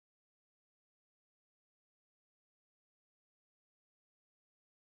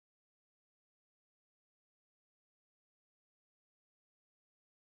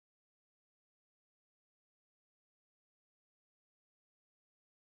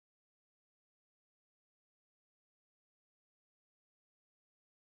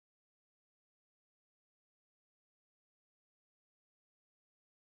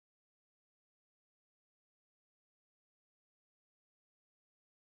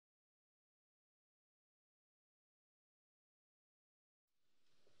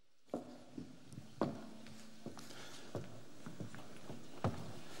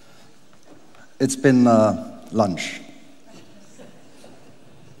It's been lunch.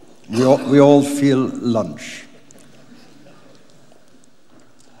 We all feel lunch.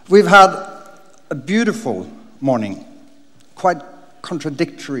 We've had a beautiful morning, quite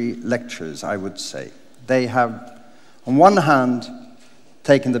contradictory lectures, I would say. They have, on one hand,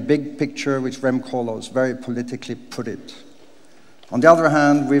 taken the big picture, which Rem Koolhaas very politically put it. On the other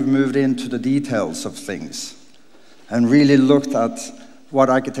hand, we've moved into the details of things and really looked at what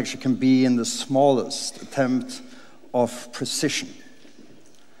architecture can be in the smallest attempt of precision.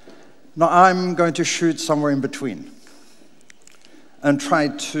 Now, I'm going to shoot somewhere in between and try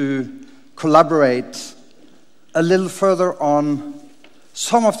to collaborate a little further on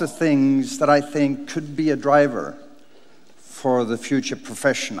some of the things that I think could be a driver for the future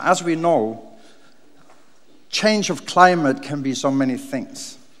profession. As we know, change of climate can be so many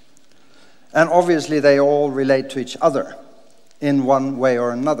things. And obviously, they all relate to each other in one way or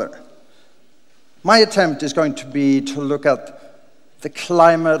another. My attempt is going to be to look at the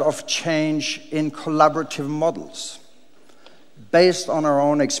climate of change in collaborative models based on our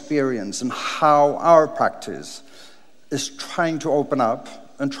own experience and how our practice is trying to open up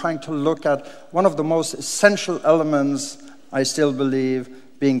and trying to look at one of the most essential elements, I still believe,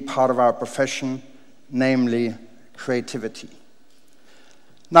 being part of our profession, namely creativity.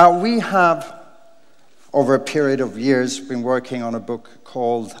 Now, we have, over a period of years, been working on a book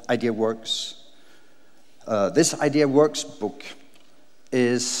called Idea Works. This Idea Works book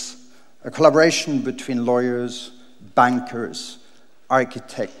is a collaboration between lawyers, bankers,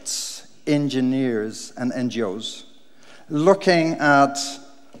 architects, engineers, and NGOs, looking at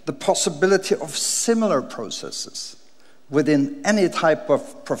the possibility of similar processes within any type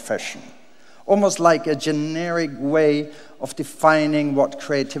of profession, almost like a generic way of defining what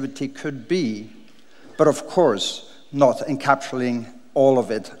creativity could be, but of course not encapsulating all of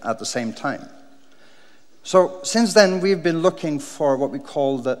it at the same time. So since then, we've been looking for what we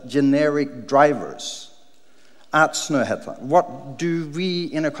call the generic drivers at Snøhetta. What do we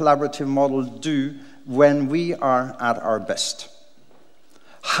in a collaborative model do when we are at our best?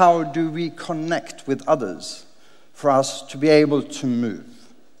 How do we connect with others for us to be able to move?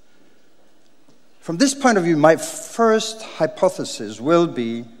 From this point of view, my first hypothesis will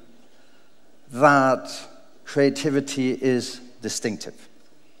be that creativity is distinctive.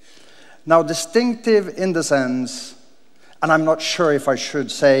 Now, distinctive in the sense, and I'm not sure if I should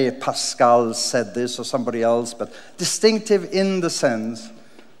say Pascal said this or somebody else, but distinctive in the sense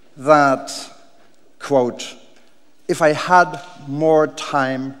that, quote, if I had more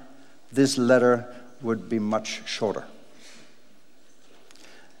time, this letter would be much shorter.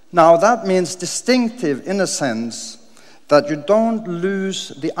 Now, that means distinctive in a sense that you don't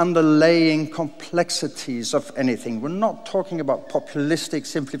lose the underlying complexities of anything. We're not talking about populistic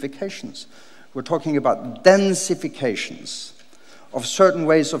simplifications. We're talking about densifications of certain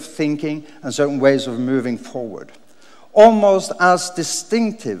ways of thinking and certain ways of moving forward. Almost as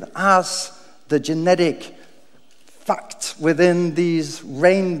distinctive as the genetic fact within these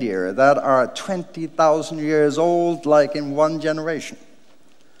reindeer that are 20,000 years old, like in one generation.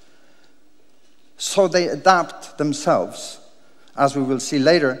 So they adapt themselves, as we will see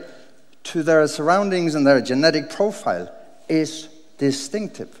later, to their surroundings, and their genetic profile is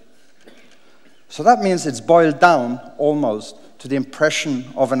distinctive. So that means it's boiled down almost to the impression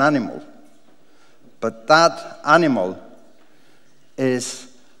of an animal. But that animal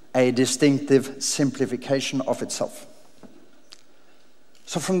is a distinctive simplification of itself.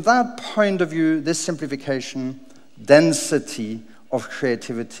 So from that point of view, this simplification, density of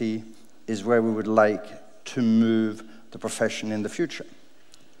creativity, is where we would like to move the profession in the future.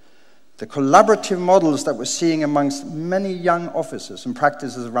 The collaborative models that we're seeing amongst many young officers and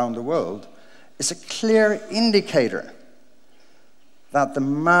practices around the world is a clear indicator that the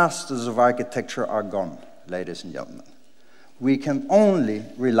masters of architecture are gone, ladies and gentlemen. We can only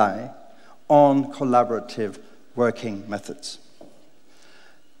rely on collaborative working methods.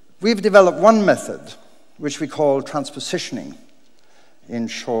 We've developed one method, which we call transpositioning, in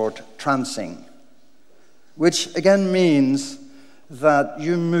short, transing, which again means that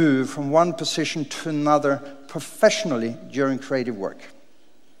you move from one position to another professionally during creative work.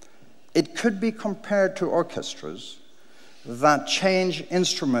 It could be compared to orchestras that change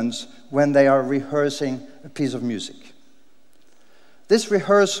instruments when they are rehearsing a piece of music. This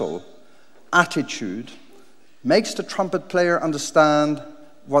rehearsal attitude makes the trumpet player understand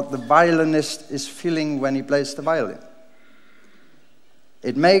what the violinist is feeling when he plays the violin.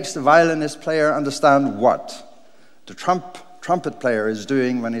 It makes the violinist player understand what the trumpet player is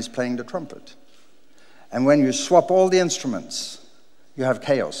doing when he's playing the trumpet. And when you swap all the instruments, you have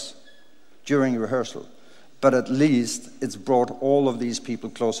chaos. during rehearsal, but at least it's brought all of these people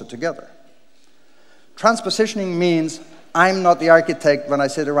closer together. Transpositioning means I'm not the architect when I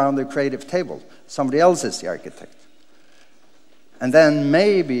sit around the creative table. Somebody else is the architect. And then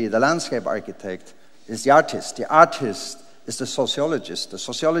maybe the landscape architect is the artist. The artist is the sociologist. The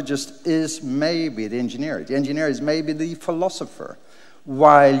sociologist is maybe the engineer. The engineer is maybe the philosopher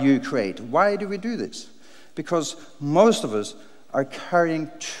while you create. Why do we do this? Because most of us are carrying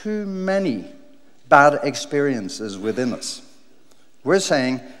too many bad experiences within us. We're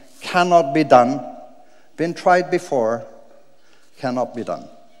saying, cannot be done, been tried before, cannot be done.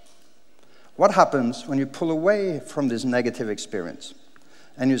 What happens when you pull away from this negative experience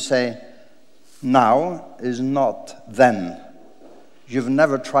and you say, now is not then. You've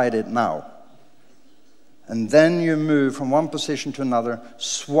never tried it now. And then you move from one position to another,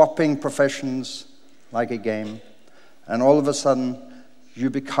 swapping professions like a game, and all of a sudden you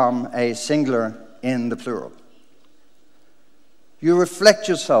become a singular in the plural. You reflect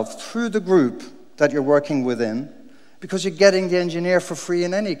yourself through the group that you're working within, because you're getting the engineer for free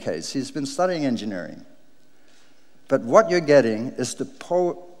in any case. He's been studying engineering. But what you're getting is the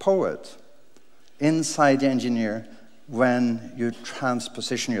poet inside the engineer when you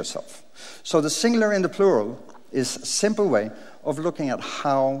transposition yourself. So the singular in the plural is a simple way of looking at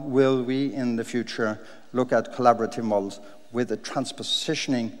how will we in the future look at collaborative models with a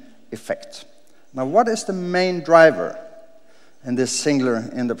transpositioning effect. Now, what is the main driver in this singular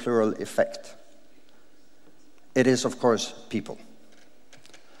in the plural effect? It is, of course, people.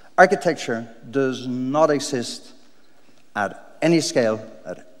 Architecture does not exist at any scale,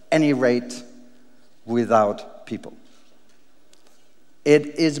 at any rate, without people. It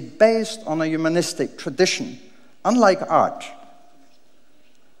is based on a humanistic tradition, unlike art,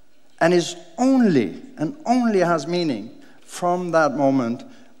 and is only, and only has meaning from that moment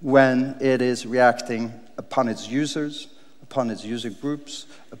when it is reacting upon its users, upon its user groups,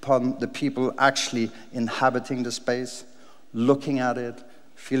 upon the people actually inhabiting the space, looking at it,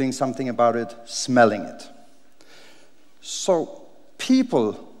 feeling something about it, smelling it. So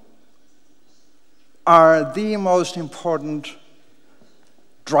people are the most important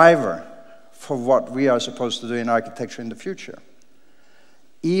driver for what we are supposed to do in architecture in the future,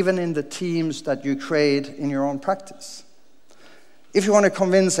 even in the teams that you create in your own practice. If you want to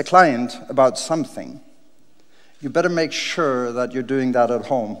convince a client about something, you better make sure that you're doing that at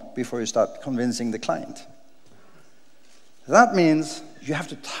home before you start convincing the client. That means you have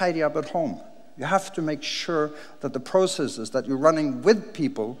to tidy up at home. You have to make sure that the processes that you're running with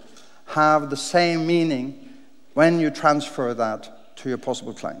people have the same meaning when you transfer that to your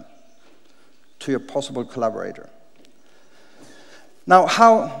possible client, to your possible collaborator. Now,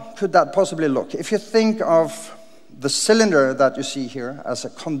 how could that possibly look? If you think of the cylinder that you see here as a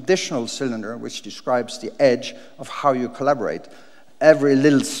conditional cylinder, which describes the edge of how you collaborate. Every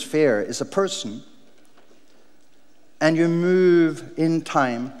little sphere is a person. And you move in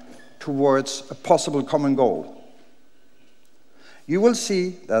time towards a possible common goal. You will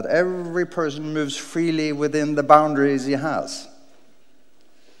see that every person moves freely within the boundaries he has,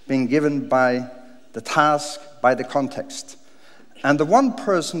 being given by the task, by the context. And the one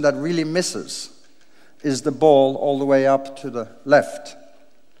person that really misses is the ball all the way up to the left.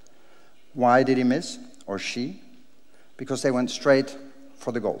 Why did he miss, or she? Because they went straight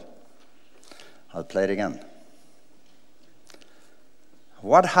for the goal. I'll play it again.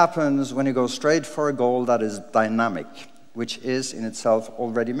 What happens when you go straight for a goal that is dynamic, which is in itself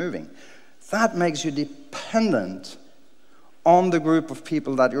already moving? That makes you dependent on the group of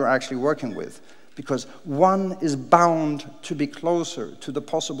people that you're actually working with, because one is bound to be closer to the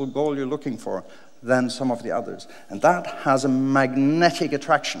possible goal you're looking for than some of the others. And that has a magnetic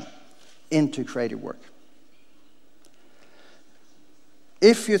attraction into creative work.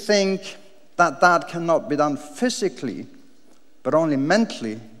 If you think that that cannot be done physically, but only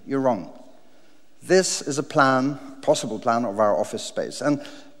mentally, you're wrong. This is a plan, possible plan of our office space. And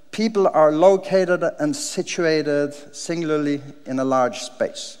people are located and situated singularly in a large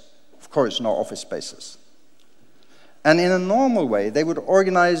space. Of course, no office spaces. And in a normal way, they would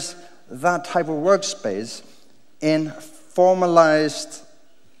organize that type of workspace in formalized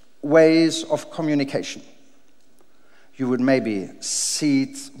ways of communication. You would maybe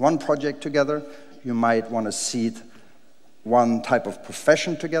seat one project together. You might want to seat one type of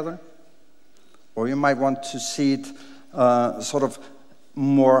profession together. Or you might want to seat sort of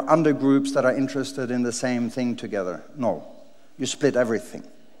more undergroups that are interested in the same thing together. No, you split everything.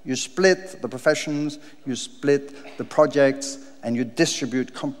 You split the professions, you split the projects, and you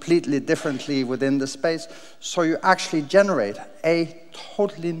distribute completely differently within the space, so you actually generate a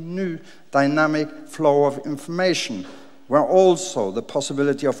totally new dynamic flow of information, where also the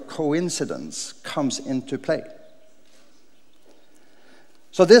possibility of coincidence comes into play.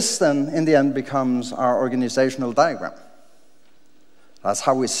 So this then, in the end, becomes our organizational diagram. That's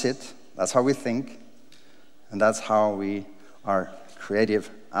how we sit, that's how we think, and that's how we are creative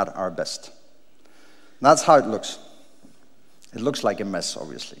at our best. And that's how it looks. It looks like a mess,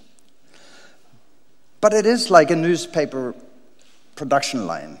 obviously. But it is like a newspaper production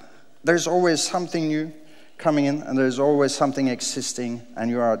line. There's always something new coming in, and there's always something existing, and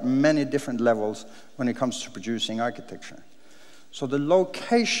you are at many different levels when it comes to producing architecture. So the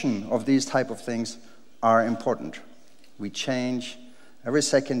location of these type of things are important. We change every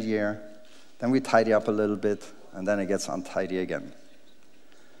second year, then we tidy up a little bit, and then it gets untidy again.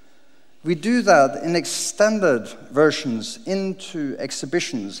 We do that in extended versions into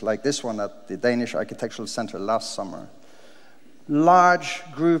exhibitions like this one at the Danish Architectural Center last summer. Large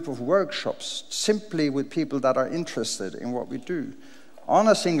group of workshops, simply with people that are interested in what we do, on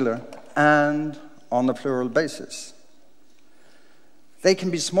a singular and on a plural basis. They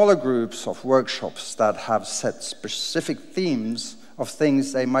can be smaller groups of workshops that have set specific themes of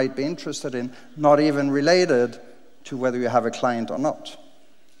things they might be interested in, not even related to whether you have a client or not.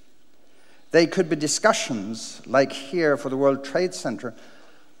 They could be discussions, like here for the World Trade Center,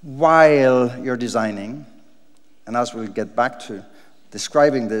 while you're designing, and as we'll get back to,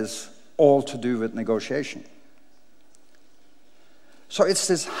 describing this, all to do with negotiation. So it's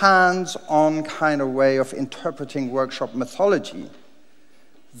this hands-on kind of way of interpreting workshop methodology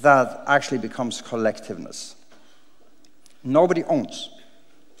that actually becomes collectiveness. Nobody owns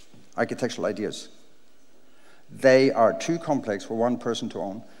architectural ideas. They are too complex for one person to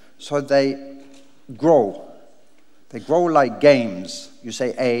own, so they grow. They grow like games. You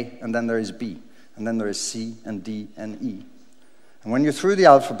say A, and then there is B, and then there is C, and D, and E. And when you're through the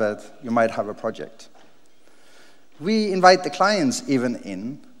alphabet, you might have a project. We invite the clients even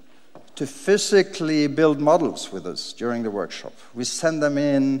in to physically build models with us during the workshop. We send them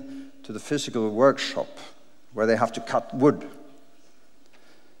in to the physical workshop where they have to cut wood.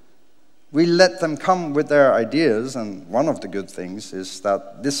 We let them come with their ideas, and one of the good things is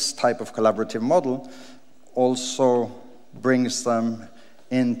that this type of collaborative model also brings them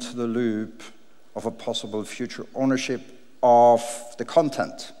into the loop of a possible future ownership of the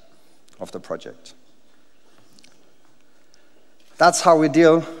content of the project. That's how we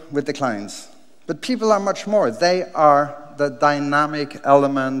deal with the clients. But people are much more. They are the dynamic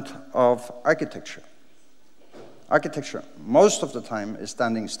element of architecture. Architecture, most of the time, is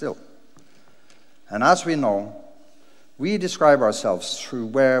standing still. And as we know, we describe ourselves through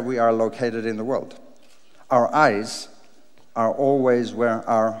where we are located in the world. Our eyes are always where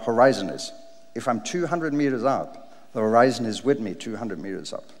our horizon is. If I'm 200 meters up, the horizon is with me 200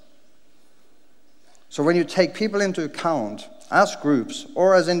 meters up. So when you take people into account as groups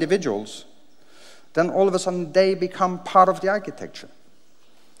or as individuals, then all of a sudden they become part of the architecture.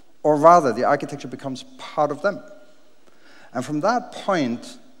 Or rather, the architecture becomes part of them. And from that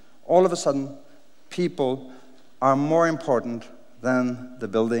point, all of a sudden, people are more important than the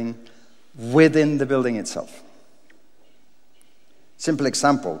building within the building itself. Simple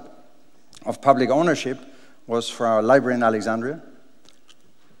example of public ownership was for our library in Alexandria,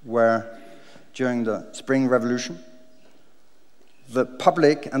 where during the Spring Revolution, the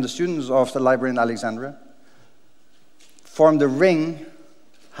public and the students of the library in Alexandria formed a ring,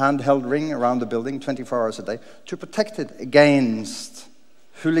 handheld ring around the building 24 hours a day to protect it against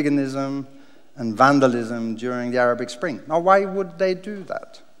hooliganism and vandalism during the Arabic Spring. Now, why would they do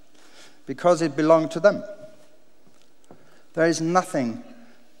that? Because it belonged to them. There is nothing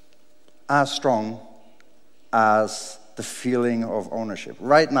as strong as the feeling of ownership.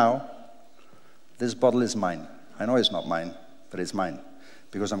 Right now, this bottle is mine. I know it's not mine, but it's mine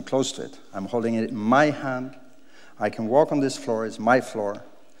because I'm close to it. I'm holding it in my hand. I can walk on this floor. It's my floor.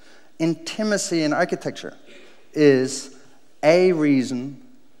 Intimacy in architecture is a reason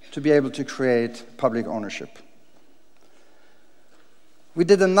to be able to create public ownership. We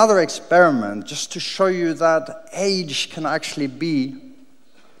did another experiment just to show you that age can actually be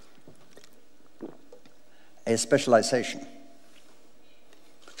a specialization.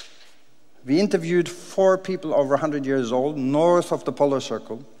 We interviewed 4 people over 100 years old, north of the Polar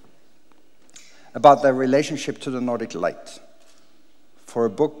Circle, about their relationship to the Nordic light, for a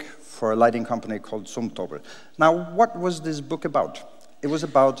book for a lighting company called Zumtobel. Now, what was this book about? It was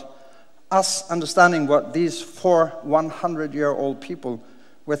about us understanding what these 4 100-year-old people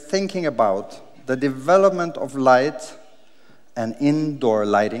were thinking about the development of light and indoor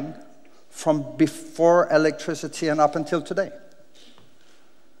lighting from before electricity and up until today.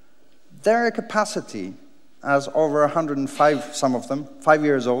 Their capacity, as over 105, some of them, 5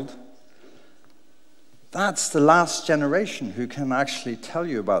 years old, that's the last generation who can actually tell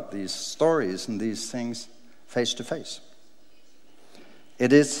you about these stories and these things face to face.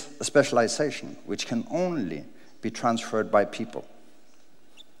 It is a specialization which can only be transferred by people.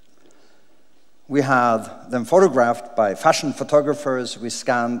 We had them photographed by fashion photographers. We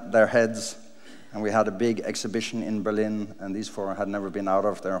scanned their heads, and we had a big exhibition in Berlin, and these four had never been out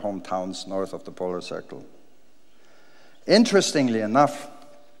of their hometowns north of the polar circle. Interestingly enough,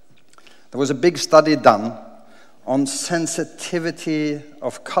 there was a big study done on sensitivity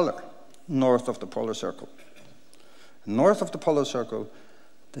of color north of the polar circle. North of the polar circle,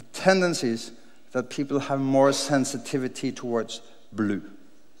 the tendencies that people have more sensitivity towards blue.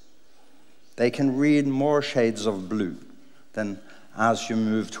 They can read more shades of blue than as you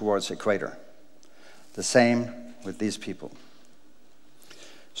move towards equator. The same with these people.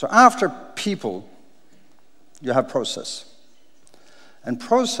 So after people, you have process. And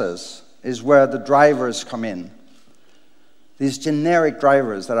process is where the drivers come in. These generic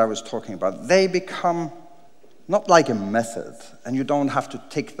drivers that I was talking about, they become not like a method, and you don't have to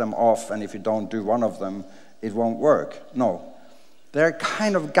tick them off, and if you don't do one of them, it won't work. No. They're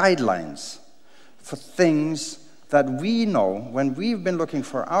kind of guidelines for things that we know when we've been looking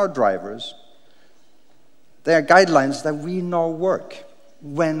for our drivers. They're guidelines that we know work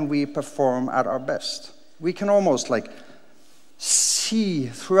when we perform at our best. We can almost like see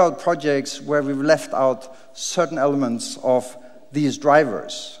throughout projects where we've left out certain elements of these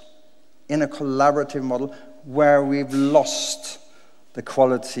drivers in a collaborative model where we've lost the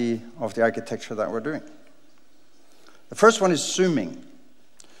quality of the architecture that we're doing. The first one is zooming.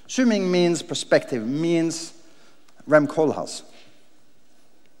 Zooming means perspective, means Rem Koolhaas,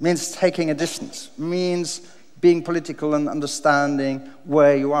 means taking a distance, means being political and understanding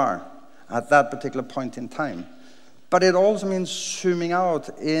where you are at that particular point in time. But it also means zooming out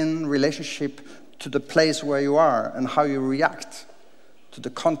in relationship to the place where you are and how you react to the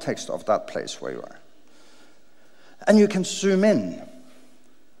context of that place where you are. And you can zoom in.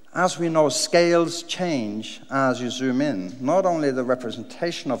 As we know, scales change as you zoom in. Not only the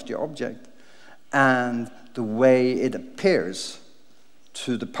representation of the object and the way it appears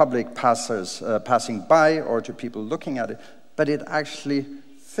to the public passers passing by or to people looking at it, but it actually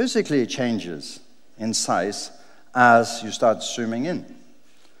physically changes in size as you start zooming in.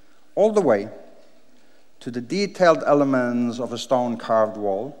 All the way to the detailed elements of a stone-carved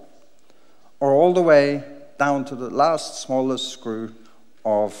wall, or all the way down to the last smallest screw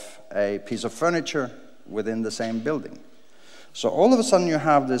of a piece of furniture within the same building. So all of a sudden you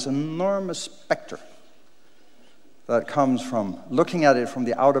have this enormous spectrum that comes from looking at it from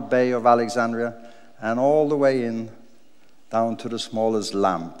the outer bay of Alexandria and all the way in down to the smallest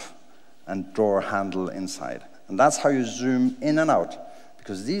lamp and door handle inside. And that's how you zoom in and out,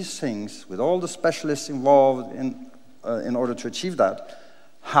 because these things, with all the specialists involved in order to achieve that,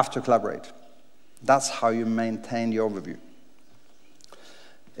 have to collaborate. That's how you maintain the overview.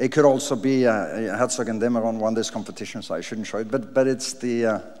 It could also be, Herzog and Demeron won this competition, so I shouldn't show it, but it's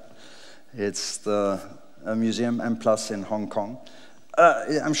the museum M+ in Hong Kong.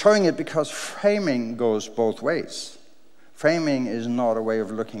 I'm showing it because framing goes both ways. Framing is not a way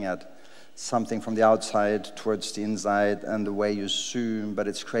of looking at something from the outside towards the inside and the way you zoom, but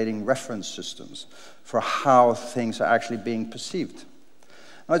it's creating reference systems for how things are actually being perceived.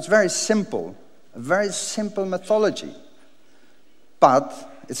 Now, it's very simple, a very simple methodology,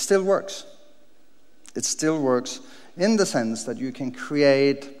 but it still works. It still works in the sense that you can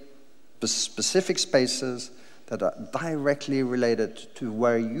create specific spaces that are directly related to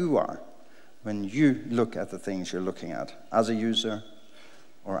where you are when you look at the things you're looking at as a user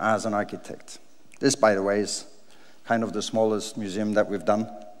or as an architect. This, by the way, is kind of the smallest museum that we've done.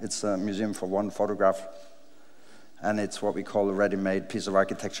 It's a museum for one photograph, and it's what we call a ready-made piece of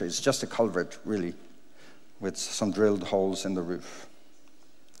architecture. It's just a culvert, really, with some drilled holes in the roof.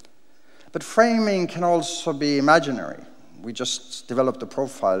 But framing can also be imaginary. We just developed a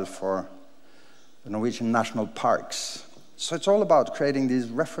profile for the Norwegian national parks. So it's all about creating these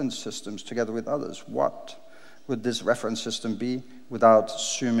reference systems together with others. What would this reference system be without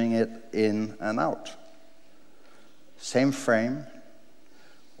zooming it in and out? Same frame,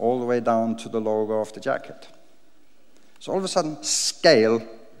 all the way down to the logo of the jacket. So all of a sudden, scale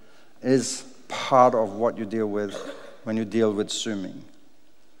is part of what you deal with when you deal with zooming.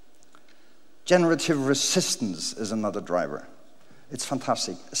 Generative resistance is another driver. It's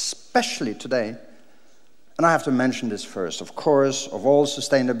fantastic, especially today. And I have to mention this first. Of course, of all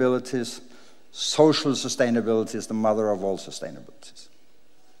sustainabilities, social sustainability is the mother of all sustainabilities.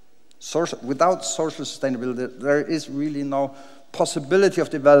 Without social sustainability, there is really no possibility of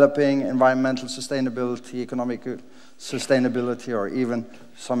developing environmental sustainability, economic sustainability, or even, to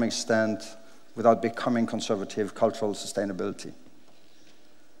some extent, without becoming conservative, cultural sustainability.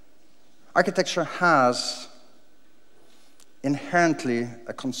 Architecture has inherently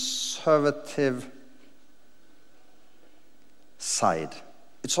a conservative side.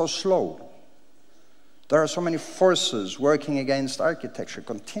 It's so slow. There are so many forces working against architecture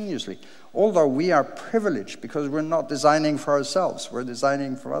continuously, although we are privileged because we're not designing for ourselves, we're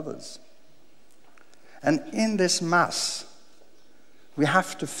designing for others. And in this mass, we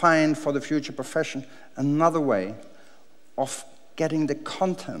have to find for the future profession another way of getting the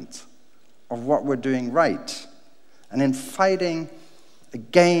content of what we're doing right. And in fighting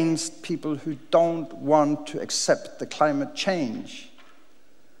against people who don't want to accept the climate change,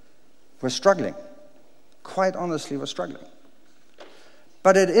 we're struggling. Quite honestly, we're struggling.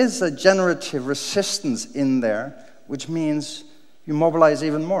 But it is a generative resistance in there, which means you mobilize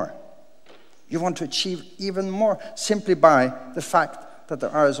even more. You want to achieve even more simply by the fact that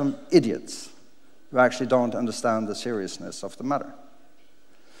there are some idiots who actually don't understand the seriousness of the matter.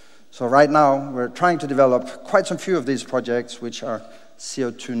 So right now, we're trying to develop quite some few of these projects, which are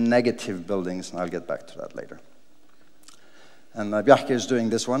CO2 negative buildings, and I'll get back to that later. And Bjarke is doing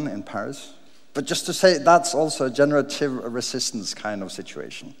this one in Paris. But just to say, that's also a generative resistance kind of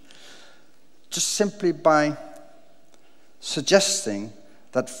situation. Just simply by suggesting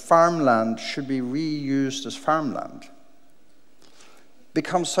that farmland should be reused as farmland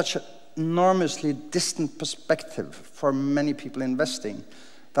becomes such an enormously distant perspective for many people investing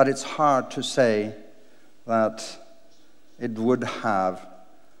that it's hard to say that it would have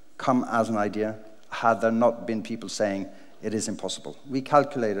come as an idea had there not been people saying it is impossible. We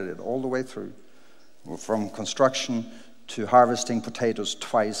calculated it all the way through, from construction to harvesting potatoes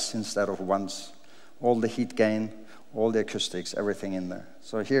twice instead of once, all the heat gain, all the acoustics, everything in there.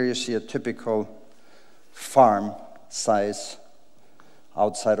 So here you see a typical farm size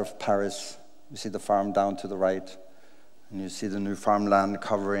outside of Paris. You see the farm down to the right, and you see the new farmland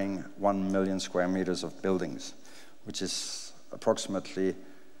covering 1 million square meters of buildings, which is approximately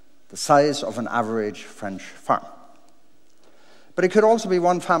the size of an average French farm. But it could also be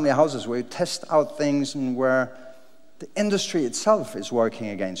one-family houses where you test out things and where the industry itself is working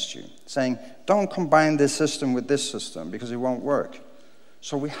against you, saying, don't combine this system with this system because it won't work.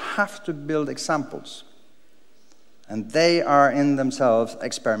 So we have to build examples. And they are in themselves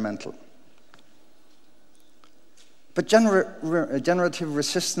experimental. But generative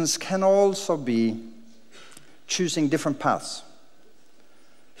resistance can also be choosing different paths.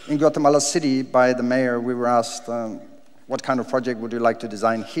 In Guatemala City, by the mayor, we were asked, what kind of project would you like to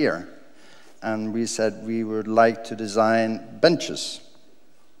design here? And we said we would like to design benches.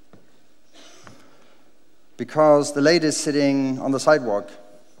 Because the ladies sitting on the sidewalk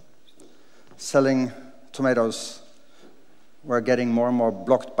selling tomatoes were getting more and more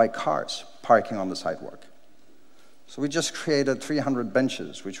blocked by cars parking on the sidewalk. So we just created 300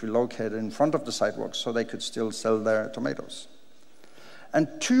 benches, which we located in front of the sidewalk so they could still sell their tomatoes. And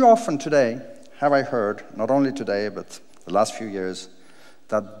too often today have I heard, not only today, but the last few years,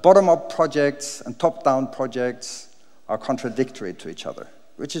 that bottom-up projects and top-down projects are contradictory to each other,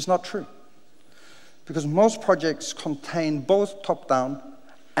 which is not true. Because most projects contain both top-down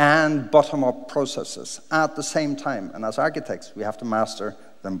and bottom-up processes at the same time. And as architects, we have to master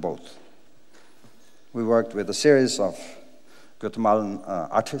them both. We worked with a series of Guatemalan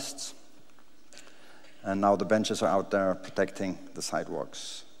artists, and now the benches are out there protecting the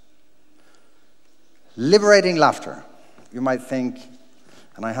sidewalks. Liberating laughter. You might think,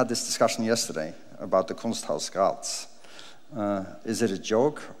 and I had this discussion yesterday about the Kunsthaus Graz. Is it a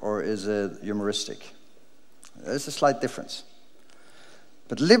joke or is it humoristic? There's a slight difference.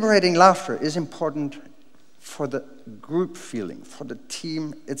 But liberating laughter is important for the group feeling, for the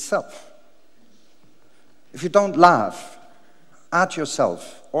team itself. If you don't laugh at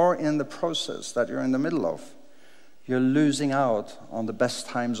yourself or in the process that you're in the middle of, you're losing out on the best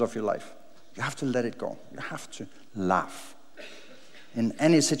times of your life. You have to let it go. You have to laugh. In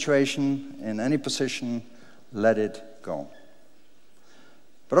any situation, in any position, let it go.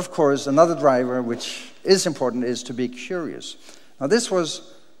 But of course, another driver which is important is to be curious. Now this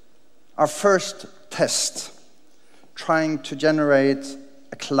was our first test, trying to generate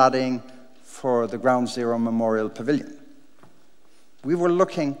a cladding for the Ground Zero Memorial Pavilion. We were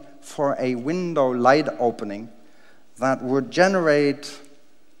looking for a window light opening that would generate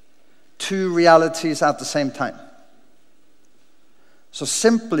two realities at the same time. So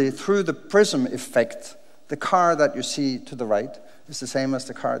simply through the prism effect, the car that you see to the right is the same as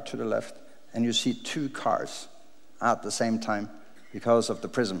the car to the left, and you see two cars at the same time because of the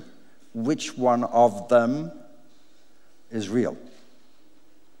prism. Which one of them is real?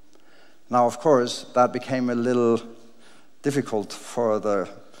 Now, of course, that became a little difficult for the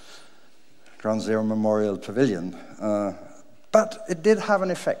Ground Zero Memorial Pavilion, but it did have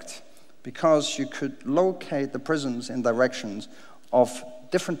an effect because you could locate the prisms in directions of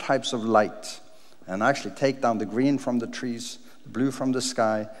different types of light and actually take down the green from the trees, the blue from the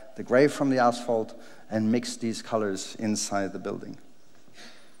sky, the gray from the asphalt, and mix these colors inside the building.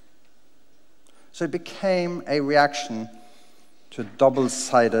 So it became a reaction to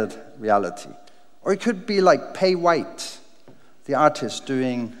double-sided reality. Or it could be like Pay White, the artist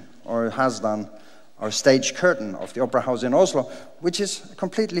doing, or has done, our stage curtain of the Opera House in Oslo, which is a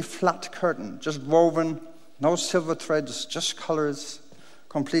completely flat curtain, just woven, no silver threads, just colors,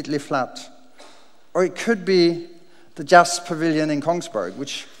 completely flat. Or it could be the Jazz Pavilion in Kongsberg,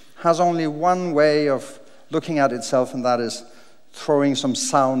 which has only one way of looking at itself, and that is throwing some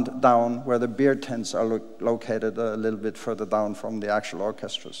sound down where the beer tents are located a little bit further down from the actual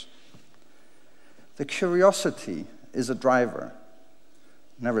orchestras. The curiosity is a driver.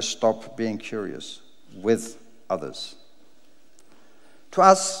 Never stop being curious with others. To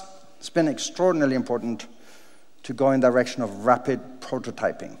us, it's been extraordinarily important to go in the direction of rapid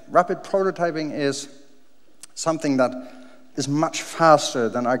prototyping. Rapid prototyping is something that is much faster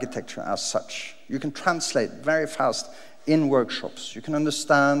than architecture as such. You can translate very fast in workshops. You can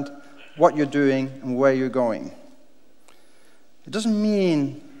understand what you're doing and where you're going. It doesn't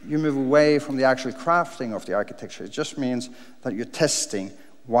mean you move away from the actual crafting of the architecture. It just means that you're testing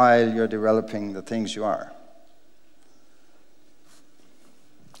while you're developing the things you are.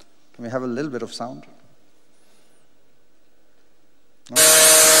 Can we have a little bit of sound? No?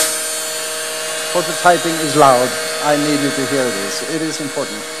 Prototyping is loud. I need you to hear this. It is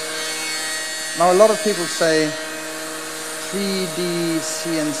important. Now, a lot of people say 3D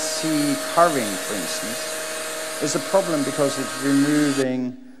CNC carving, for instance, is a problem because it's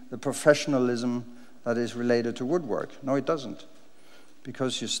removing the professionalism that is related to woodwork. No, it doesn't.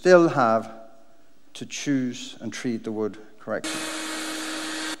 Because you still have to choose and treat the wood correctly.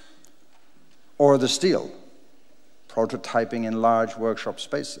 Or the steel, prototyping in large workshop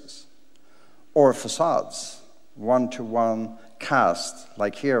spaces. Or facades, one-to-one cast,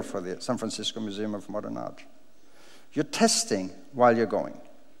 like here for the San Francisco Museum of Modern Art. You're testing while you're going.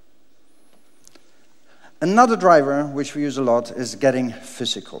 Another driver, which we use a lot, is getting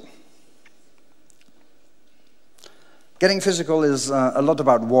physical. Getting physical is a lot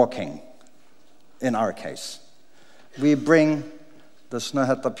about walking, in our case. We bring the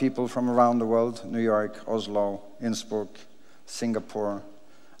Snøhetta people from around the world, New York, Oslo, Innsbruck, Singapore,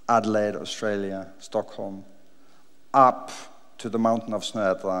 Adelaide, Australia, Stockholm, up to the mountain of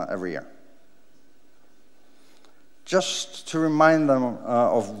Snøhetta every year. Just to remind them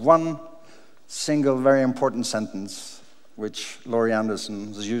of one single very important sentence, which Laurie Anderson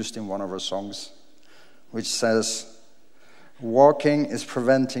has used in one of her songs, which says, walking is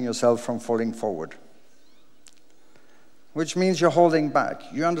preventing yourself from falling forward. Which means you're holding back.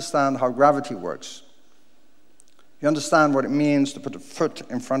 You understand how gravity works. You understand what it means to put a foot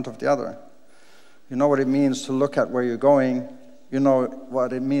in front of the other. You know what it means to look at where you're going. You know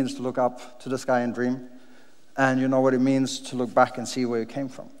what it means to look up to the sky and dream. And you know what it means to look back and see where you came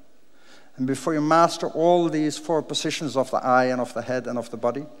from. And before you master all these four positions of the eye and of the head and of the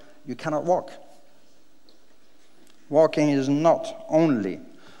body, you cannot walk. Walking is not only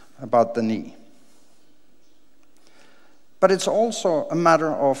about the knee. But it's also a matter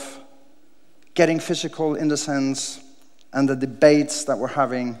of getting physical in the sense and the debates that we're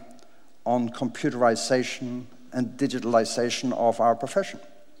having on computerization and digitalization of our profession.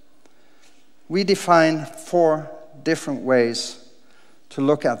 We define 4 different ways to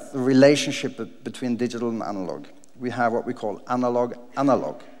look at the relationship between digital and analog. We have what we call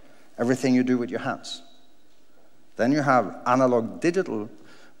analog, everything you do with your hands. Then you have analog digital,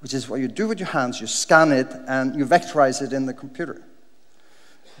 which is what you do with your hands. You scan it and you vectorize it in the computer.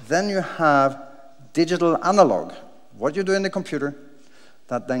 Then you have digital analog, what you do in the computer,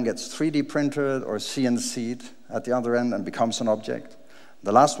 that then gets 3D printed or CNC'd at the other end and becomes an object.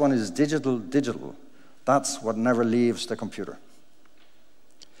 The last one is digital. That's what never leaves the computer.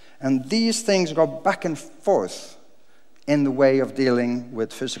 And these things go back and forth in the way of dealing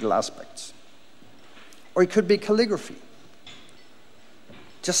with physical aspects. Or it could be calligraphy.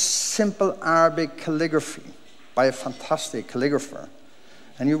 Just simple Arabic calligraphy by a fantastic calligrapher.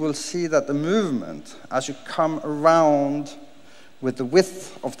 And you will see that the movement, as you come around with the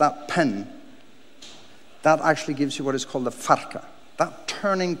width of that pen, that actually gives you what is called the farca. That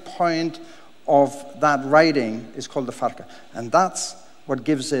turning point of that writing is called the farca. And that's what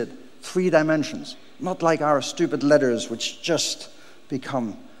gives it 3 dimensions. Not like our stupid letters, which just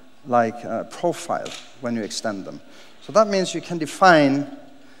become like a profile when you extend them. So that means you can define,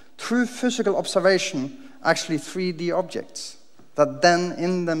 through physical observation, actually 3D objects that then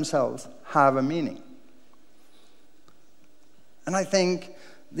in themselves have a meaning. And I think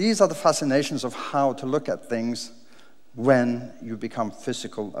these are the fascinations of how to look at things when you become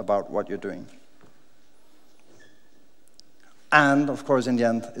physical about what you're doing. And, of course, in the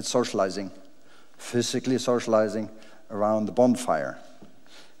end, it's socializing, physically socializing around the bonfire,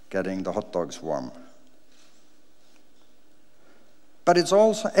 getting the hot dogs warm. But it's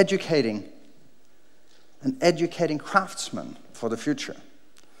also educating, and educating craftsmen for the future.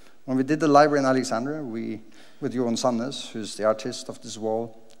 When we did the library in Alexandria, with Johan Sandnes, who's the artist of this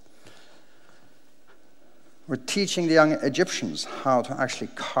wall, we're teaching the young Egyptians how to actually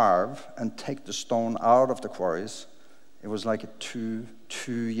carve and take the stone out of the quarries. It was like a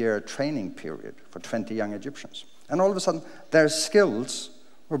two-year training period for 20 young Egyptians. And all of a sudden, their skills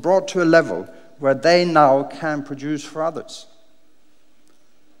were brought to a level where they now can produce for others.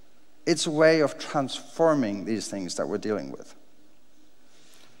 It's a way of transforming these things that we're dealing with.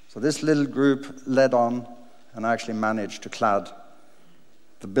 So this little group led on and actually managed to clad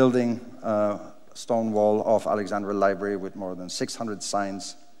the building stone wall of Alexandria Library with more than 600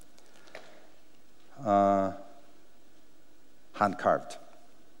 signs, hand-carved.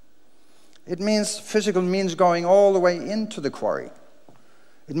 It means, physical means going all the way into the quarry.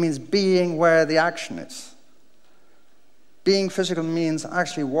 It means being where the action is. Being physical means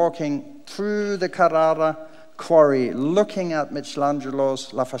actually walking through the Carrara quarry, looking at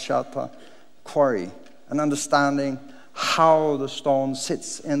Michelangelo's La Fasciata quarry, and understanding how the stone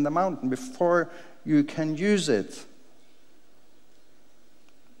sits in the mountain before you can use it.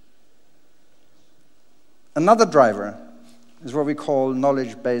 Another driver is what we call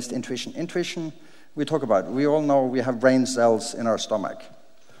knowledge-based intuition. Intuition, we talk about. We all know we have brain cells in our stomach.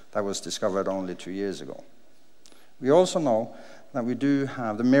 That was discovered only 2 years ago. We also know that we do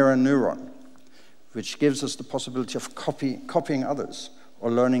have the mirror neuron, which gives us the possibility of copying others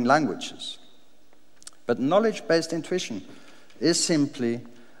or learning languages. But knowledge-based intuition is simply a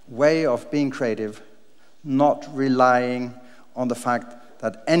way of being creative, not relying on the fact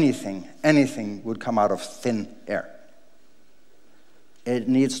that anything would come out of thin air. It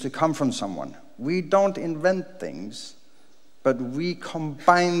needs to come from someone. We don't invent things, but we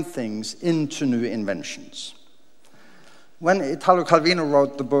combine things into new inventions. When Italo Calvino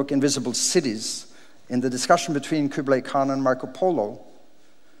wrote the book Invisible Cities, in the discussion between Kublai Khan and Marco Polo,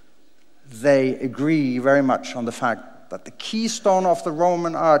 they agree very much on the fact that the keystone of the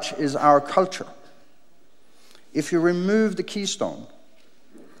Roman arch is our culture. If you remove the keystone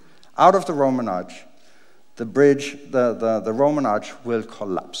out of the Roman arch, the bridge, the Roman arch will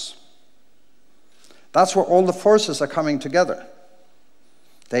collapse. That's where all the forces are coming together.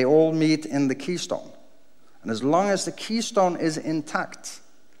 They all meet in the keystone. And as long as the keystone is intact,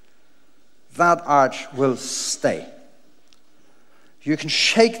 that arch will stay. You can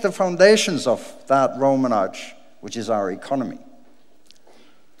shake the foundations of that Roman arch, which is our economy.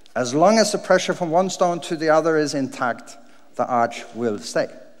 As long as the pressure from one stone to the other is intact, the arch will stay.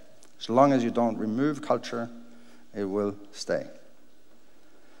 As long as you don't remove culture, it will stay.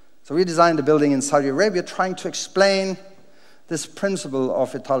 So we designed a building in Saudi Arabia trying to explain this principle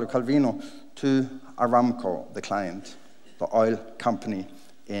of Italo Calvino to Aramco, the client, the oil company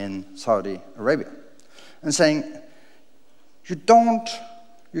in Saudi Arabia, and saying,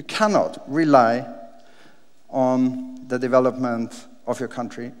 you cannot rely on the development of your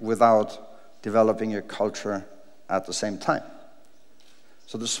country without developing your culture at the same time.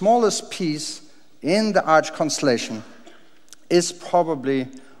 So the smallest piece in the arch constellation is probably,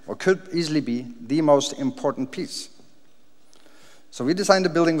 or could easily be, the most important piece. So we designed a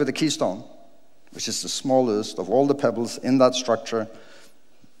building with a keystone, which is the smallest of all the pebbles in that structure,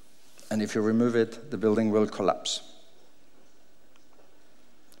 and if you remove it, the building will collapse.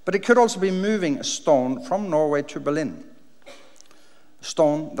 But it could also be moving a stone from Norway to Berlin. A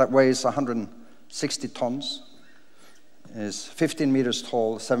stone that weighs 160 tons, is 15 meters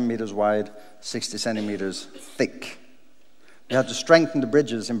tall, 7 meters wide, 60 centimeters thick. We had to strengthen the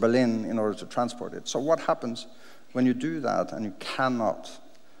bridges in Berlin in order to transport it. So what happens when you do that and you cannot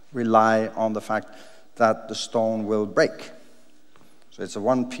rely on the fact that the stone will break? So it's a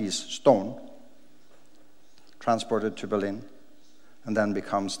one-piece stone transported to Berlin. and then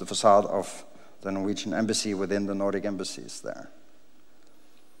becomes the facade of the Norwegian embassy within the Nordic embassies there.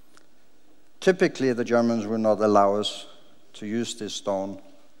 Typically, the Germans would not allow us to use this stone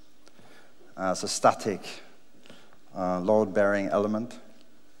as a static load-bearing element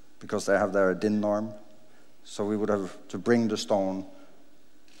because they have their DIN norm. So we would have to bring the stone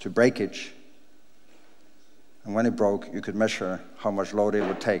to breakage. And when it broke, you could measure how much load it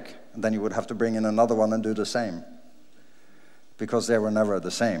would take. And then you would have to bring in another one and do the same, because they were never the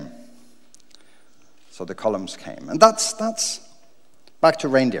same. So the columns came. And that's back to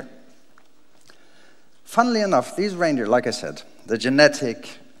reindeer. Funnily enough, these reindeer, like I said, the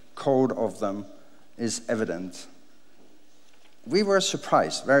genetic code of them is evident. We were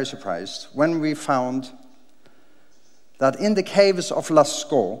surprised, very surprised, when we found that in the caves of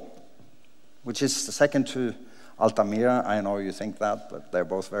Lascaux, which is the second to Altamira, I know you think that, but they're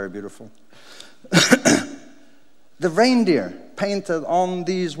both very beautiful. The reindeer painted on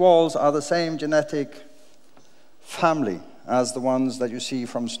these walls are the same genetic family as the ones that you see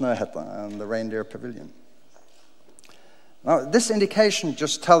from Snøhetta and the reindeer pavilion. Now, this indication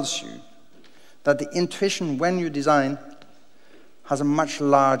just tells you that the intuition when you design has a much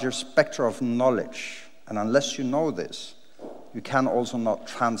larger spectrum of knowledge. And unless you know this, you can also not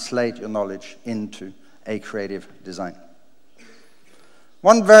translate your knowledge into a creative design.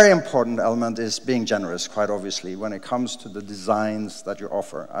 One very important element is being generous, quite obviously, when it comes to the designs that you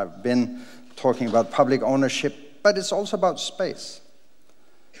offer. I've been talking about public ownership, but it's also about space.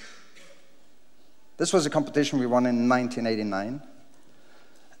 This was a competition we won in 1989,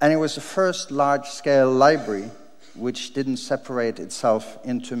 and it was the first large-scale library which didn't separate itself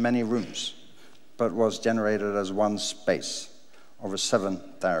into many rooms, but was generated as one space over 7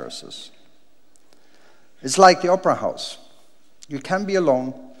 terraces. It's like the opera house. You can be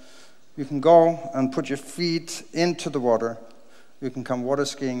alone. You can go and put your feet into the water. You can come water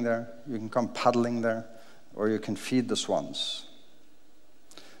skiing there. You can come paddling there. Or you can feed the swans.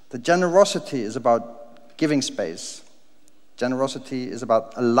 The generosity is about giving space. Generosity is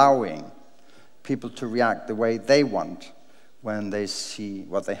about allowing people to react the way they want when they see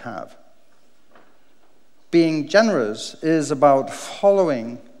what they have. Being generous is about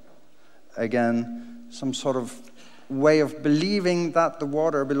following, again, some sort of way of believing that the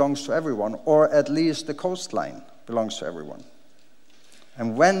water belongs to everyone, or at least the coastline belongs to everyone.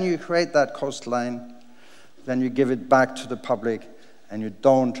 And when you create that coastline, then you give it back to the public and you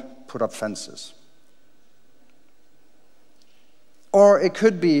don't put up fences. Or it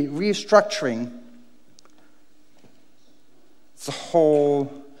could be restructuring the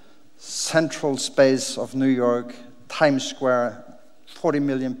whole central space of New York, Times Square, 40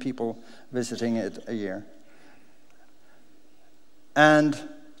 million people visiting it a year. And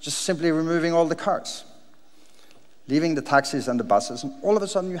just simply removing all the cars, leaving the taxis and the buses, and all of a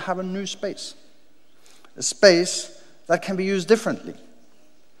sudden you have a new space. A space that can be used differently.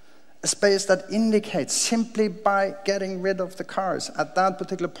 A space that indicates, simply by getting rid of the cars at that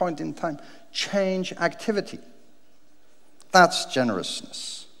particular point in time, change activity. That's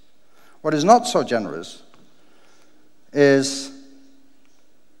generousness. What is not so generous is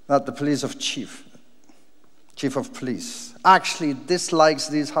that the chief of police, actually dislikes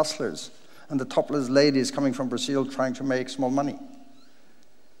these hustlers and the topless ladies coming from Brazil trying to make small money.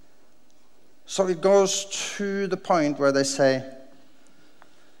 So it goes to the point where they say,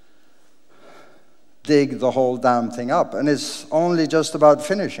 dig the whole damn thing up, and it's only just about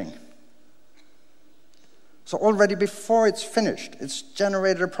finishing. So already before it's finished, it's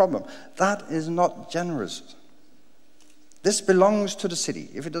generated a problem. That is not generous. This belongs to the city.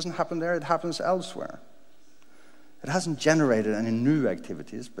 If it doesn't happen there, it happens elsewhere. It hasn't generated any new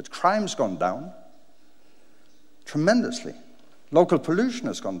activities, but crime's gone down tremendously. Local pollution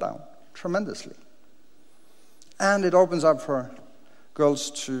has gone down tremendously. And it opens up for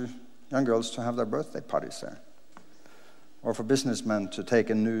young girls to have their birthday parties there. Or for businessmen to take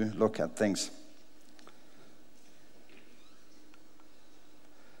a new look at things.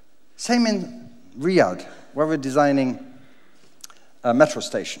 Same in Riyadh, where we're designing a metro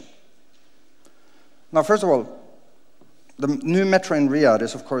station. Now, first of all, the new metro in Riyadh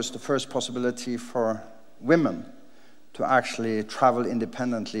is, of course, the first possibility for women to actually travel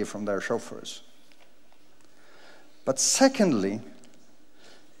independently from their chauffeurs. But secondly,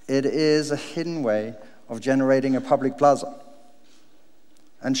 it is a hidden way of generating a public plaza.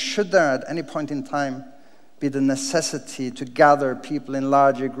 And should there at any point in time be the necessity to gather people in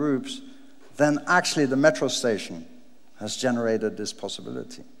larger groups, then actually the metro station has generated this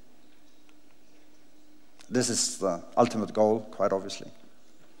possibility. This is the ultimate goal, quite obviously.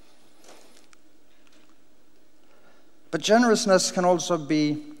 But generousness can also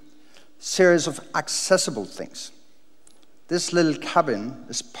be a series of accessible things. This little cabin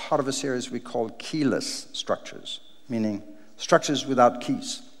is part of a series we call keyless structures, meaning structures without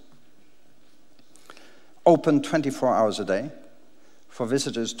keys. Open 24 hours a day for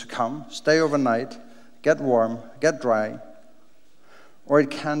visitors to come, stay overnight, get warm, get dry, or it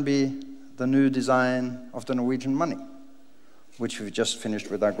can be the new design of the Norwegian money, which we've just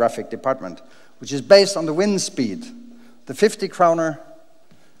finished with our graphic department, which is based on the wind speed. The 50 kroner,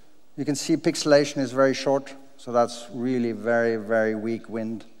 you can see pixelation is very short, so that's really very, very weak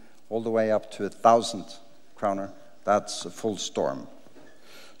wind, all the way up to 1,000 kroner. That's a full storm.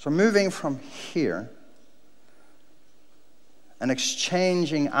 So moving from here and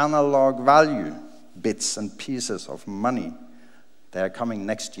exchanging analog value, bits and pieces of money, they are coming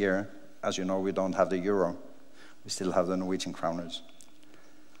next year. As you know, we don't have the euro. We still have the Norwegian kroners.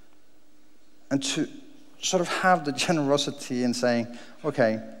 And to sort of have the generosity in saying,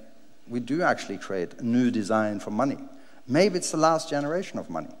 okay, we do actually create a new design for money. Maybe it's the last generation of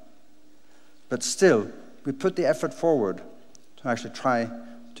money. But still, we put the effort forward to actually try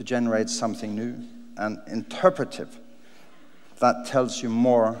to generate something new and interpretive that tells you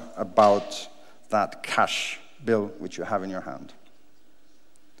more about that cash bill which you have in your hand.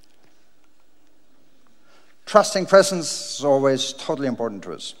 Trusting presence is always totally important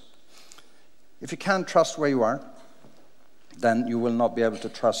to us. If you can't trust where you are, then you will not be able to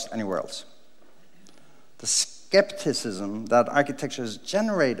trust anywhere else. The skepticism that architecture has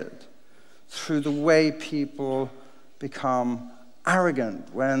generated through the way people become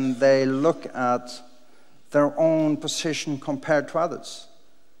arrogant when they look at their own position compared to others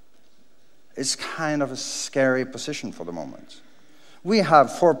is kind of a scary position for the moment. We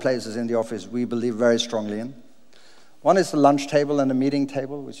have 4 places in the office we believe very strongly in. One is the lunch table and the meeting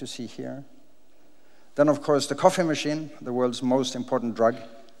table, which you see here. Then, of course, the coffee machine, the world's most important drug.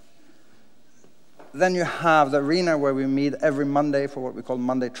 Then you have the arena where we meet every Monday for what we call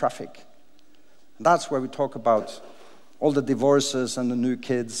Monday traffic. That's where we talk about all the divorces and the new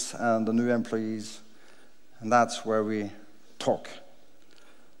kids and the new employees. And that's where we talk.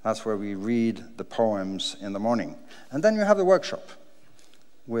 That's where we read the poems in the morning. And then you have the workshop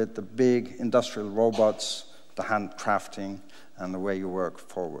with the big industrial robots, the handcrafting, and the way you work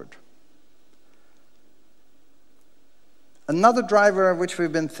forward. Another driver which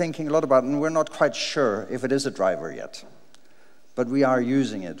we've been thinking a lot about, and we're not quite sure if it is a driver yet, but we are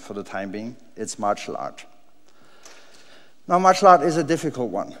using it for the time being, it's martial art. Now, martial art is a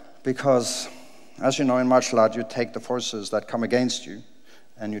difficult one because, as you know, in martial art, you take the forces that come against you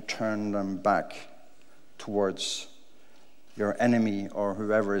and you turn them back towards your enemy or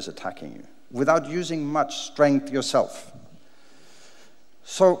whoever is attacking you, without using much strength yourself.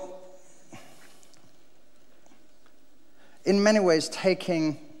 So, in many ways,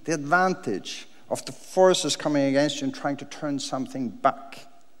 taking the advantage of the forces coming against you and trying to turn something back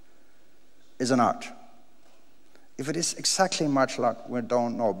is an art. If it is exactly martial art, we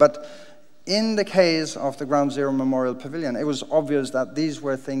don't know. But in the case of the Ground Zero Memorial Pavilion, it was obvious that these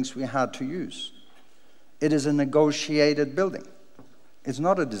were things we had to use. It is a negotiated building. It's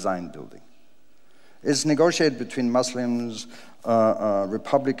not a designed building. It's negotiated between Muslims,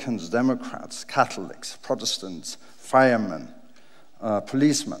 Republicans, Democrats, Catholics, Protestants, firemen,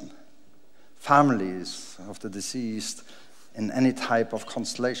 policemen, families of the deceased in any type of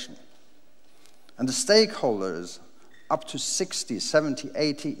constellation. And the stakeholders, up to 60, 70,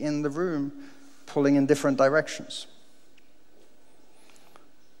 80 in the room, pulling in different directions.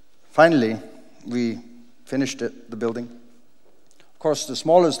 Finally, we finished the building. Of course, the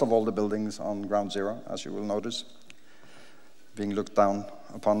smallest of all the buildings on Ground Zero, as you will notice, being looked down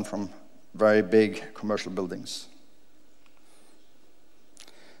upon from very big commercial buildings.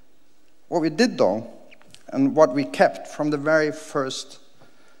 What we did, though, and what we kept from the very first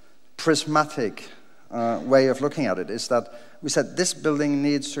prismatic way of looking at it, is that we said this building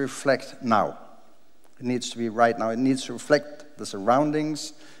needs to reflect now. It needs to be right now. It needs to reflect the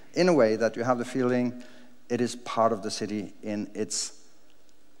surroundings in a way that you have the feeling it is part of the city in its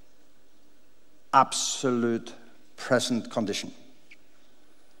absolute present condition.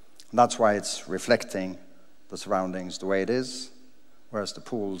 That's why it's reflecting the surroundings the way it is, whereas the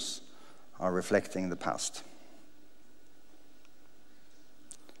pools are reflecting the past.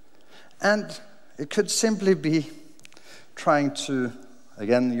 And it could simply be trying to,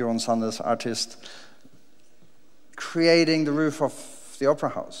 again, Johan Sande's artist, creating the roof of the opera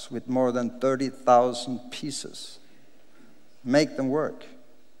house with more than 30,000 pieces. Make them work.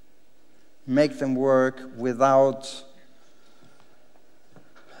 Make them work without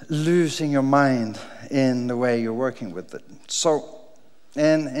losing your mind in the way you're working with it. So,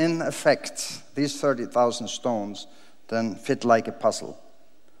 in effect, these 30,000 stones then fit like a puzzle,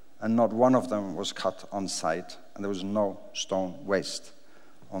 and not one of them was cut on site, and there was no stone waste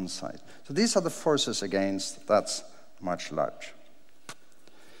on site. So these are the forces against that's much large.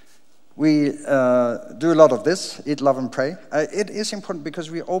 We do a lot of this, eat, love, and pray. It is important because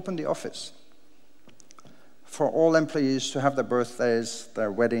we open the office for all employees to have their birthdays,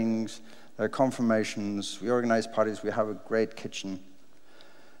 their weddings, their confirmations. We organize parties, we have a great kitchen.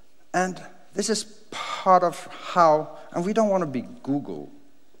 And this is part of how, and we don't want to be Google.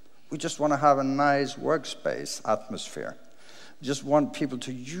 We just want to have a nice workspace atmosphere. We just want people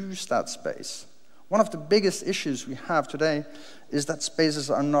to use that space. One of the biggest issues we have today is that spaces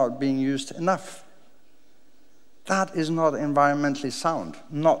are not being used enough. That is not environmentally sound,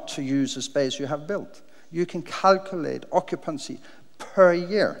 not to use a space you have built. You can calculate occupancy per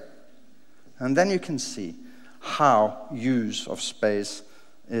year, and then you can see how use of space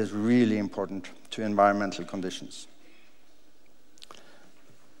is really important to environmental conditions.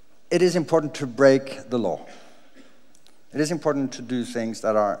 It is important to break the law. It is important to do things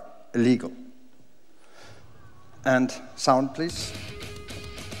that are illegal. And sound, please.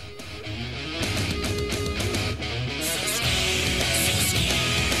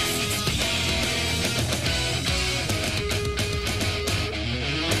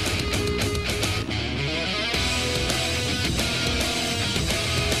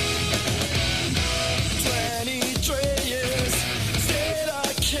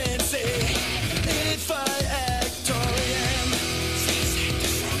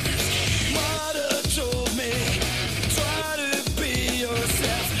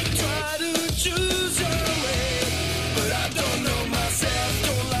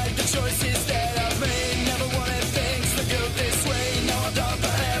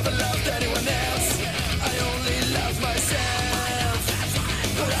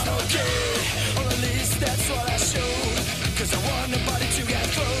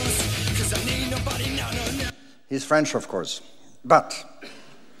 He's French, of course. But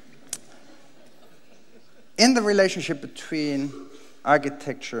in the relationship between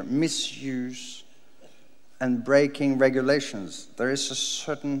architecture, misuse, and breaking regulations, there is a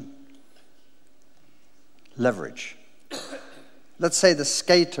certain leverage. Let's say the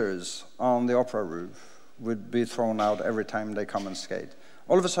skaters on the opera roof would be thrown out every time they come and skate.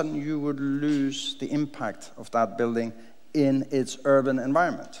 All of a sudden, you would lose the impact of that building in its urban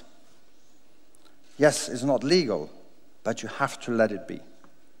environment. Yes, it's not legal, but you have to let it be.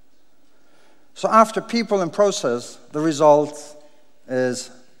 So after people and process, the result is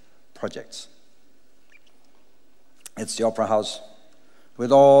projects. It's the opera house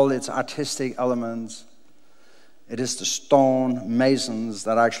with all its artistic elements. It is the stone masons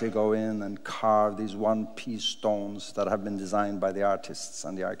that actually go in and carve these one-piece stones that have been designed by the artists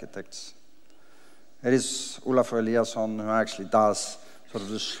and the architects. It is Olafur Eliasson who actually does sort of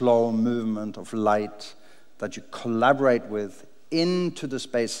the slow movement of light that you collaborate with into the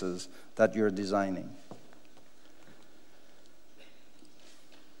spaces that you're designing.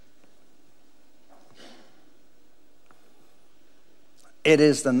 It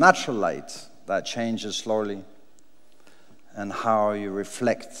is the natural light that changes slowly, and how you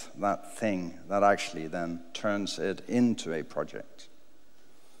reflect that thing that actually then turns it into a project.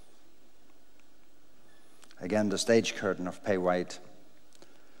 Again, the stage curtain of pay white.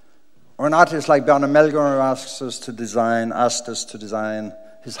 Or an artist like Bjarne Melgaard who asked us to design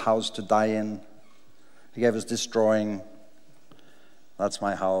his house to die in. He gave us this drawing. That's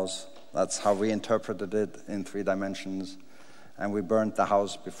my house. That's how we interpreted it in 3 dimensions. And we burned the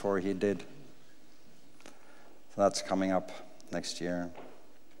house before he did. So that's coming up next year.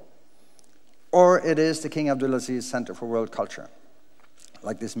 Or it is the King Abdulaziz Center for World Culture.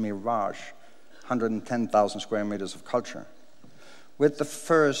 Like this mirage, 110,000 square meters of culture. With the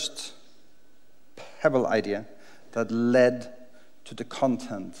first pebble idea that led to the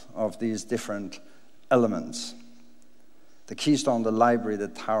content of these different elements. The keystone, the library, the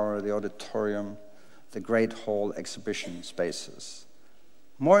tower, the auditorium, the great hall exhibition spaces.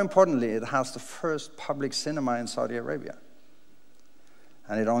 More importantly, it has the first public cinema in Saudi Arabia.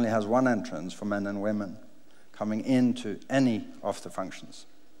 And it only has 1 entrance for men and women coming into any of the functions.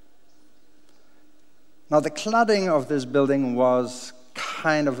 Now, the cladding of this building was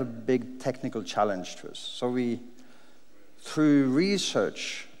kind of a big technical challenge to us. So we, through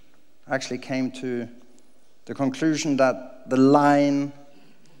research, actually came to the conclusion that the line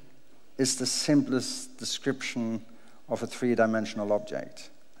is the simplest description of a 3-dimensional object.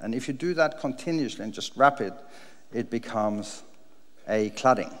 And if you do that continuously and just wrap it, it becomes a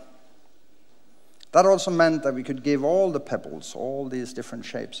cladding. That also meant that we could give all the pebbles, all these different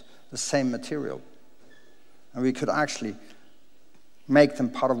shapes, the same material. And we could actually make them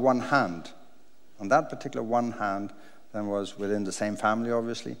part of one hand. And that particular one hand then was within the same family,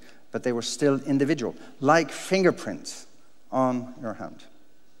 obviously, but they were still individual, like fingerprints on your hand.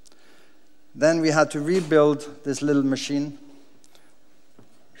 Then we had to rebuild this little machine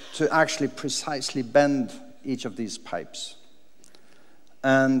to actually precisely bend each of these pipes,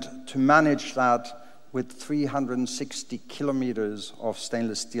 and to manage that with 360 kilometers of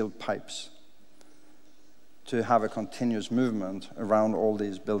stainless steel pipes to have a continuous movement around all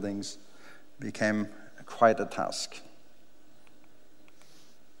these buildings became quite a task.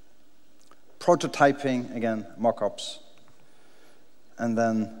 Prototyping, again, mock-ups, and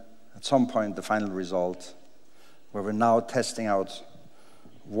then at some point the final result, where we're now testing out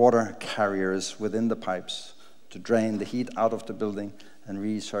water carriers within the pipes to drain the heat out of the building and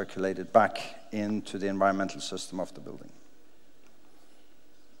recirculate it back into the environmental system of the building.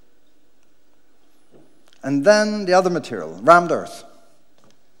 And then the other material, rammed earth.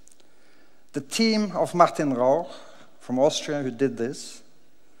 The team of Martin Rauch from Austria who did this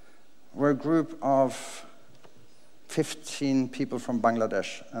were a group of 15 people from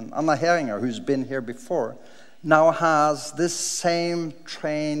Bangladesh. And Anna Heringer, who's been here before, now has this same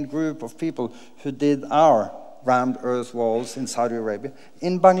trained group of people who did our rammed earth walls in Saudi Arabia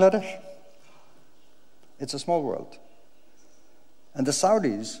in Bangladesh. It's a small world. And the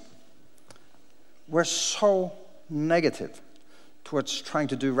Saudis were so negative towards trying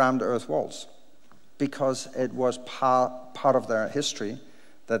to do rammed earth walls because it was part of their history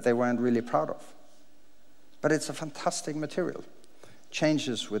that they weren't really proud of. But it's a fantastic material.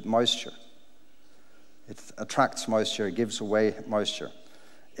 Changes with moisture. It attracts moisture, it gives away moisture.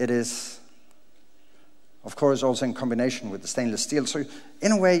 It is, of course, also in combination with the stainless steel. So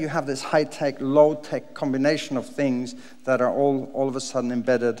in a way, you have this high-tech, low-tech combination of things that are all of a sudden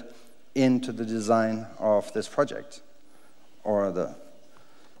embedded into the design of this project, or the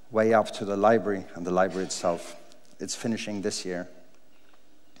way up to the library and the library itself. It's finishing this year.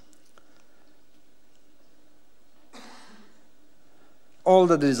 All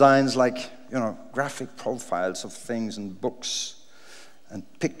the designs, like, graphic profiles of things and books and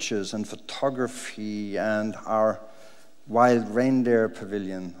pictures and photography and our wild reindeer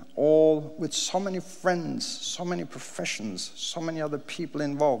pavilion, all with so many friends, so many professions, so many other people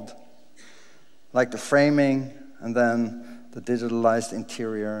involved, like the framing and then the digitalized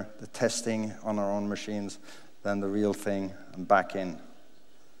interior, the testing on our own machines, then the real thing and back in.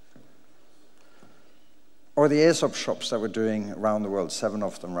 Or the Aesop shops that we're doing around the world, 7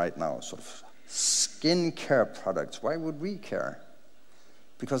 of them right now, sort of skincare products. Why would we care?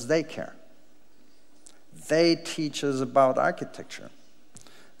 Because they care. They teach us about architecture.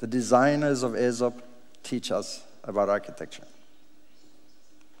 The designers of Aesop teach us about architecture.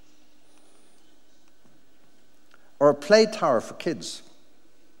 Or a play tower for kids,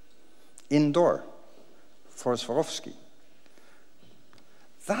 indoor, for Swarovski.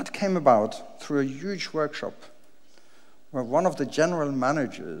 That came about through a huge workshop where one of the general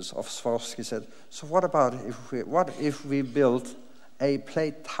managers of Swarovski said, so what if we built a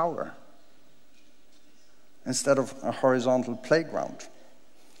play tower instead of a horizontal playground?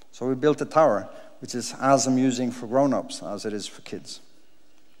 So we built a tower which is as amusing for grown-ups as it is for kids.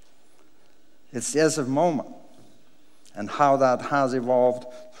 It's the Aesop moment and how that has evolved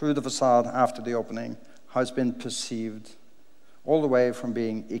through the facade after the opening, how it's been perceived, all the way from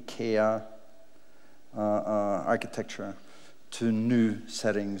being IKEA architecture to new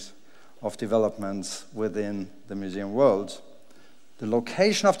settings of developments within the museum world. The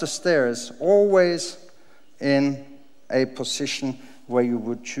location of the stairs always in a position where you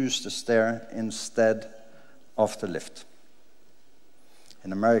would choose the stair instead of the lift.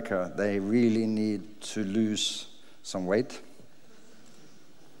 In America, they really need to lose some weight.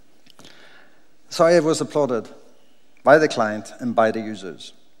 So it was applauded by the client and by the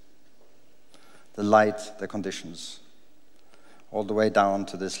users. The light, the conditions, all the way down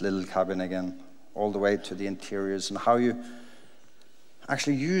to this little cabin again, all the way to the interiors and how you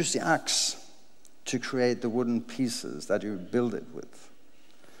actually use the axe to create the wooden pieces that you build it with.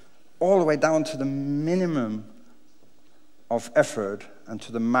 All the way down to the minimum of effort and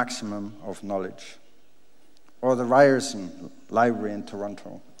to the maximum of knowledge. Or the Ryerson Library in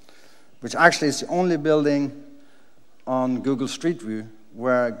Toronto, which actually is the only building on Google Street View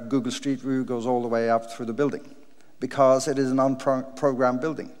where Google Street View goes all the way up through the building, because it is an unprogrammed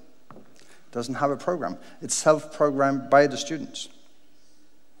building. It doesn't have a program. It's self-programmed by the students.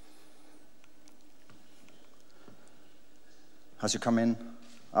 as you come in,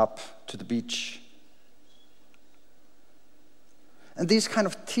 up to the beach. And these kind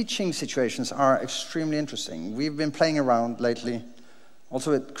of teaching situations are extremely interesting. We've been playing around lately,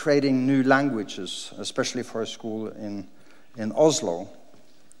 also with creating new languages, especially for a school in Oslo.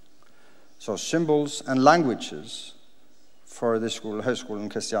 So symbols and languages for this school,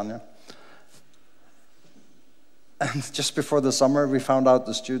 Høgskolen Kristiania. And just before the summer, we found out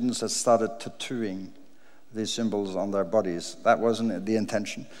the students had started tattooing these symbols on their bodies. That wasn't the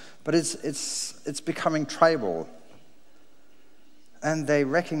intention. But it's becoming tribal. And they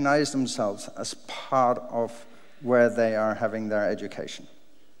recognize themselves as part of where they are having their education.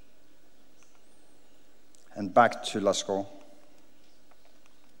 And back to Lascaux.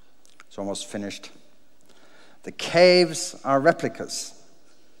 It's almost finished. The caves are replicas.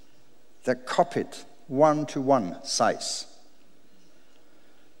 They're copied 1-to-1 size.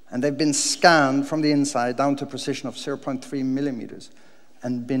 And they've been scanned from the inside down to a precision of 0.3 millimeters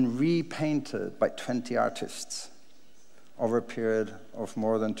and been repainted by 20 artists over a period of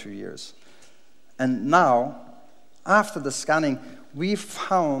more than 2 years. And now, after the scanning, we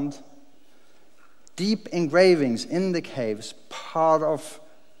found deep engravings in the caves, part of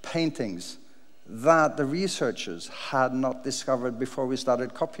paintings that the researchers had not discovered before we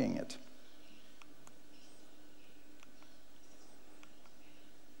started copying it.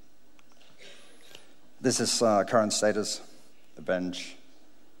 This is current status, the bench.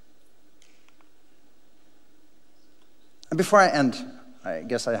 And before I end, I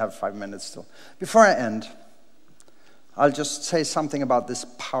guess I have 5 minutes still. Before I end, I'll just say something about this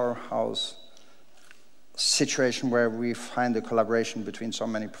powerhouse situation where we find the collaboration between so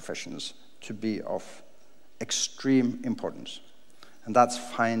many professions to be of extreme importance. And that's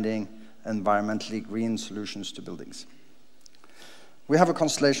finding environmentally green solutions to buildings. We have a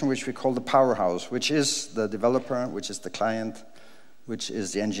constellation which we call the powerhouse, which is the developer, which is the client, which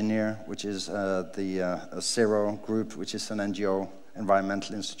is the engineer, which is the Zero Group, which is an NGO,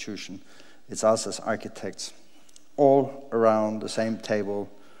 environmental institution. It's us as architects, all around the same table,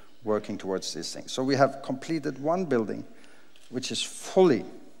 working towards these things. So we have completed one building, which is fully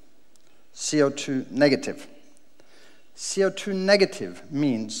CO2 negative. CO2 negative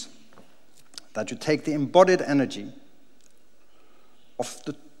means that you take the embodied energy of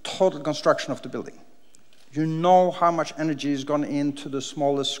the total construction of the building. You know how much energy has gone into the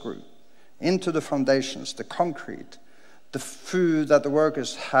smallest screw, into the foundations, the concrete, the food that the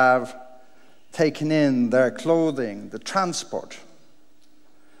workers have taken in, their clothing, the transport,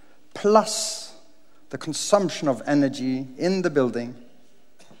 plus the consumption of energy in the building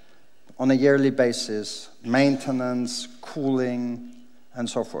on a yearly basis, maintenance, cooling, and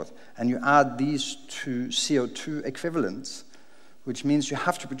so forth. And you add these two CO2 equivalents, which means you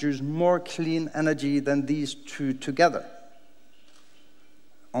have to produce more clean energy than these two together.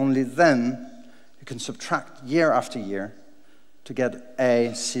 Only then you can subtract year after year to get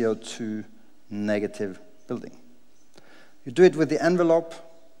a CO2 negative building. You do it with the envelope,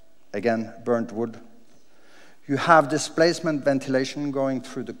 again, burnt wood. You have displacement ventilation going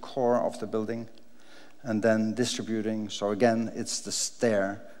through the core of the building and then distributing. So again, it's the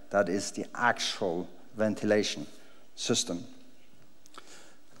stair that is the actual ventilation system.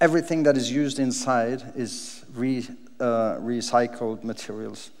 Everything that is used inside is recycled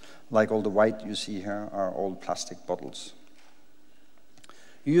materials, like all the white you see here are old plastic bottles.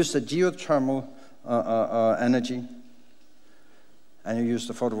 You use the geothermal energy, and you use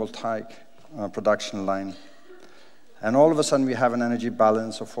the photovoltaic production line. And all of a sudden we have an energy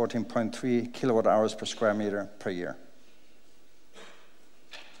balance of 14.3 kilowatt hours per square meter per year.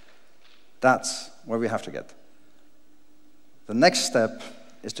 That's where we have to get. The next step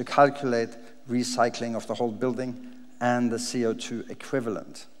is to calculate recycling of the whole building and the CO2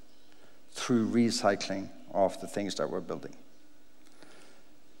 equivalent through recycling of the things that we're building.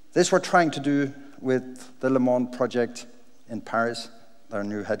 This we're trying to do with the Le Monde project in Paris, their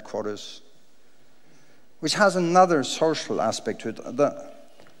new headquarters, which has another social aspect to it. The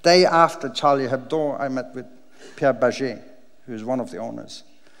day after Charlie Hebdo, I met with Pierre Baget, who is one of the owners,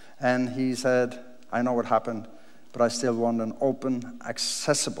 and he said, I know what happened, but I still want an open,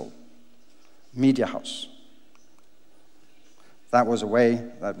 accessible media house. That was a way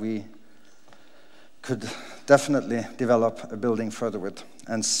that we could definitely develop a building further with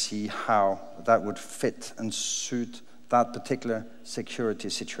and see how that would fit and suit that particular security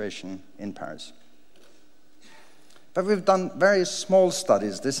situation in Paris. But we've done very small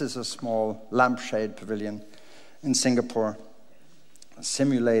studies. This is a small lampshade pavilion in Singapore,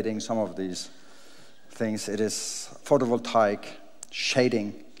 simulating some of these things. It is photovoltaic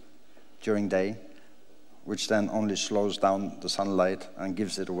shading during day which then only slows down the sunlight and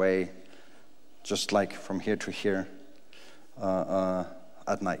gives it away just like from here to here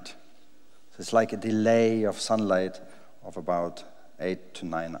at night. So it's like a delay of sunlight of about 8 to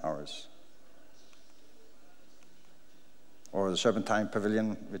 9 hours. Or the Serpentine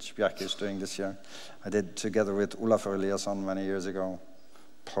Pavilion, which Bjarke is doing this year. I did together with Olafur Eliasson many years ago,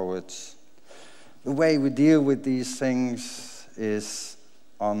 poets. The way we deal with these things is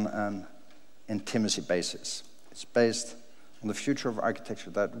on an intimacy basis. It's based on the future of architecture,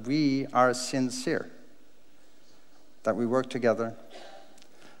 that we are sincere, that we work together,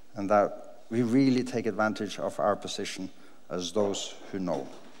 and that we really take advantage of our position as those who know.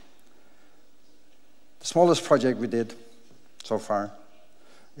 The smallest project we did so far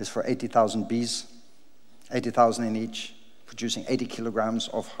is for 80,000 bees, 80,000 in each, producing 80 kilograms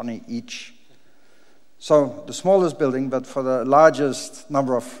of honey each. So the smallest building, but for the largest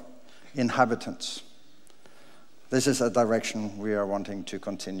number of inhabitants. This is a direction we are wanting to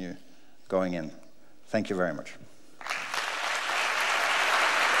continue going in. Thank you very much.